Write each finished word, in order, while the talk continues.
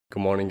Good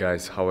morning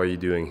guys, how are you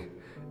doing?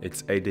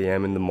 It's 8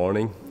 a.m. in the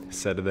morning,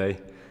 Saturday,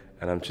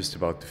 and I'm just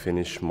about to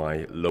finish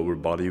my lower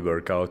body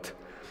workout.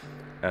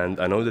 And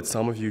I know that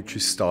some of you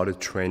just started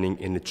training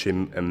in the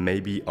gym and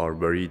maybe are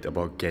worried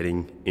about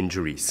getting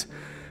injuries.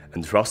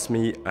 And trust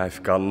me,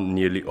 I've gotten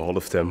nearly all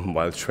of them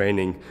while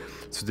training.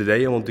 So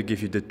today I want to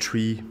give you the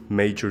 3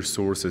 major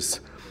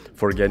sources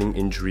for getting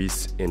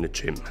injuries in the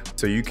gym,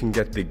 so you can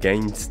get the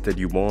gains that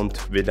you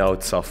want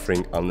without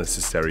suffering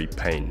unnecessary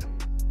pain.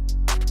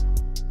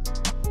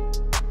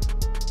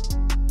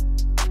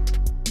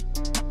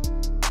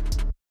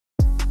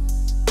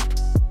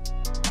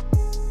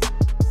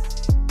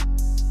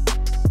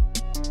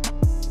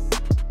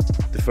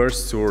 The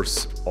first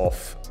source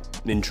of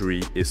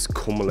injury is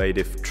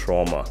cumulative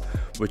trauma,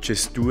 which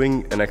is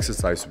doing an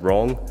exercise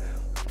wrong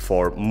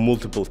for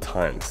multiple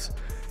times.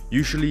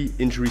 Usually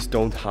injuries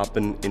don't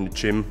happen in the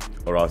gym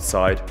or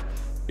outside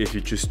if you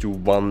just do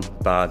one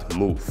bad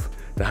move.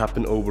 They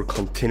happen over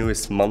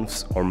continuous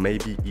months or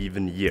maybe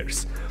even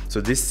years. So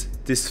this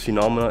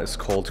phenomena is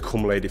called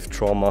cumulative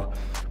trauma,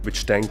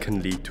 which then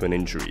can lead to an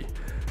injury.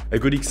 A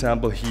good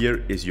example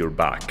here is your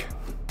back.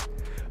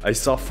 I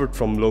suffered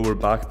from lower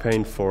back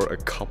pain for a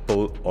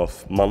couple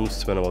of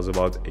months when I was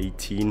about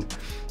 18.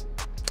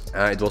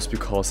 It was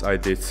because I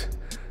did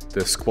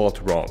the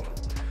squat wrong.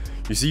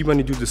 You see, when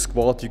you do the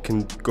squat, you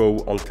can go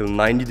until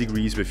 90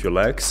 degrees with your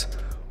legs,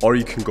 or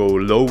you can go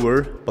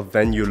lower, but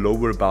then your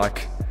lower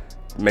back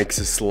makes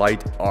a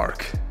slight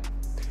arc.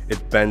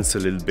 It bends a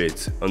little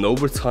bit, and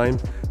over time,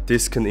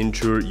 this can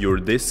injure your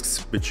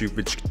discs, which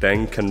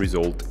then can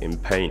result in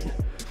pain.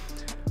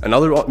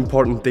 Another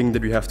important thing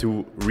that you have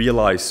to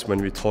realize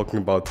when we're talking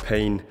about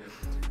pain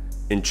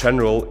in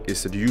general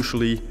is that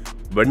usually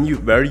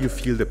where you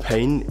feel the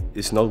pain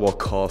is not what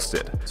caused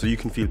it. So you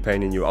can feel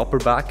pain in your upper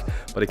back,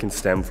 but it can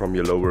stem from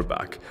your lower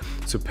back.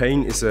 So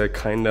pain is a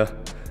kind of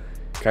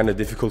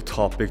difficult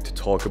topic to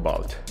talk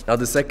about. Now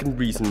the second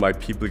reason why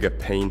people get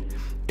pain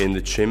in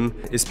the gym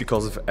is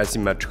because of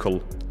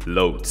asymmetrical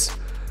loads.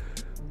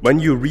 When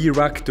you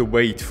re-rack the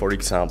weight, for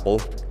example,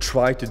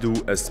 try to do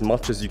as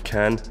much as you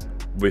can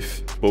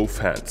with both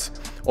hands.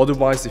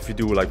 Otherwise, if you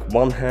do like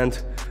one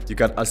hand, you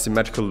got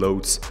asymmetrical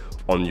loads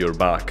on your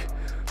back.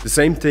 The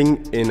same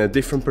thing in a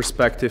different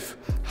perspective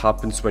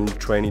happens when you're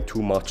training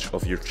too much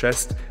of your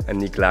chest and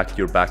neglect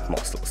your back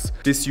muscles.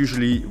 This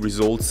usually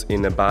results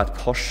in a bad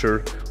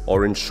posture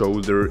or in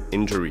shoulder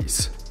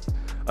injuries.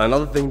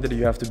 Another thing that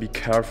you have to be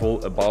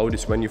careful about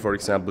is when you, for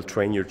example,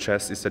 train your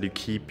chest, is that you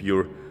keep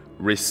your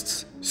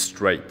wrists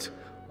straight,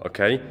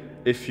 okay?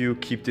 If you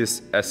keep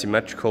this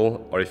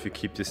asymmetrical, or if you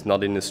keep this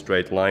not in a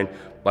straight line,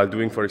 while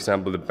doing, for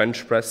example, the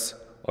bench press,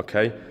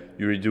 okay,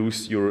 you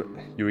increase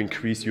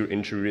your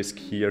injury risk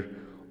here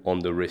on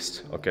the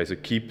wrist, okay? So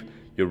keep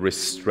your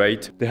wrist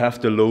straight. They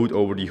have to load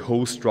over the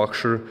whole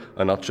structure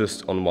and not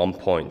just on one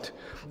point.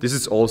 This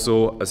is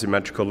also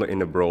asymmetrical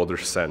in a broader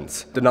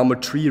sense. The number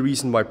 3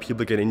 reason why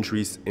people get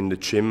injuries in the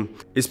gym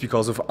is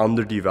because of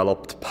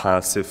underdeveloped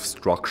passive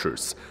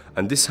structures.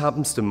 And this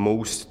happens the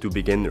most to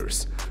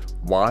beginners.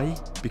 Why?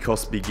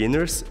 Because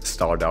beginners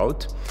start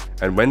out,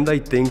 and when they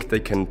think they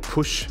can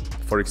push,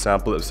 for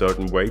example, a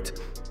certain weight,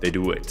 they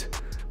do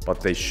it,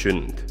 but they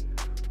shouldn't.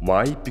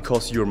 Why?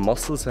 Because your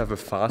muscles have a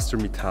faster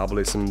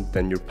metabolism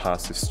than your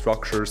passive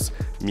structures,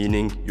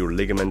 meaning your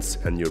ligaments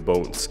and your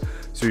bones.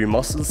 So your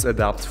muscles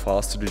adapt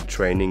faster to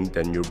training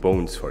than your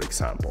bones, for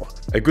example.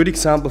 A good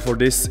example for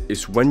this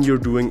is when you're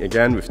doing,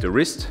 again, with the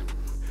wrist,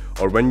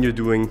 or when you're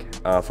doing,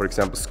 for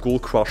example, skull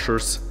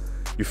crushers,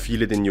 you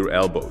feel it in your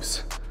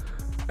elbows.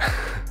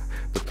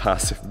 The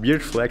passive,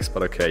 weird flex,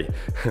 but okay.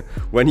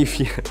 When you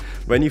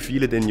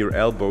feel it in your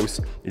elbows,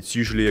 it's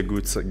usually a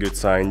good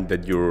sign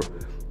that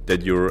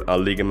your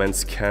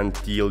ligaments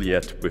can't deal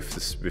yet with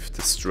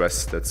the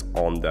stress that's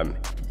on them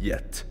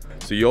yet.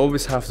 So you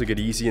always have to get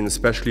easy, and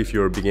especially if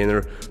you're a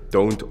beginner,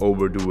 don't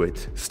overdo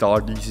it.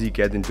 Start easy,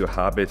 get into a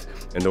habit,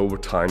 and over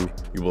time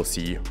you will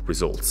see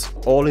results.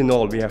 All in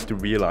all, we have to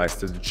realize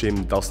that the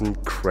gym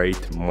doesn't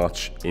create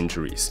much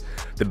injuries.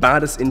 The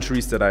baddest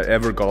injuries that I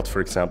ever got,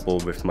 for example,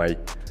 with my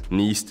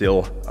knee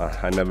still,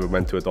 I never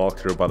went to a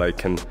doctor, but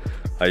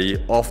I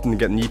often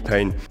get knee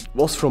pain,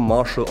 was from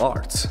martial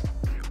arts.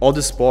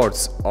 Other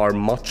sports are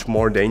much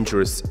more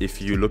dangerous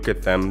if you look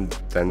at them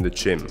than the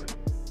gym.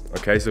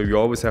 Okay, so you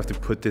always have to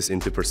put this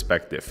into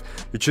perspective.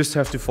 You just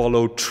have to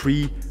follow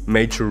 3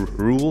 major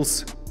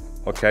rules,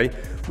 okay,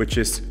 which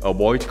is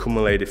avoid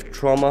cumulative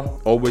trauma,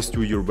 always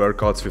do your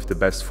workouts with the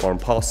best form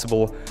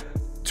possible,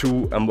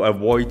 to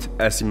avoid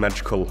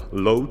asymmetrical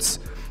loads,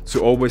 so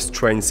always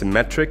train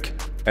symmetric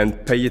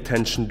and pay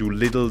attention to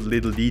little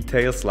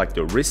details like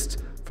the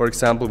wrist, for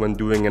example, when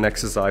doing an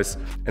exercise,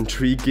 and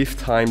 3, give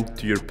time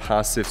to your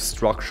passive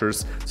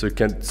structures so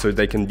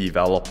they can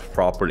develop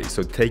properly.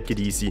 So take it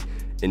easy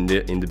in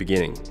the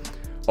beginning.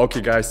 Okay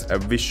guys, I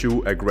wish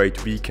you a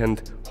great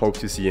weekend. Hope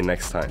to see you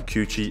next time.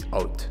 QG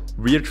out.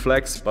 Weird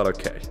flex, but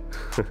okay.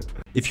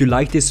 If you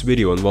like this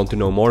video and want to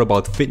know more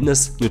about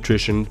fitness,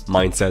 nutrition,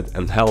 mindset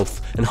and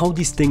health, and how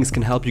these things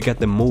can help you get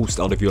the most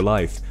out of your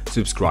life,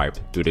 subscribe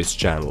to this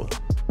channel.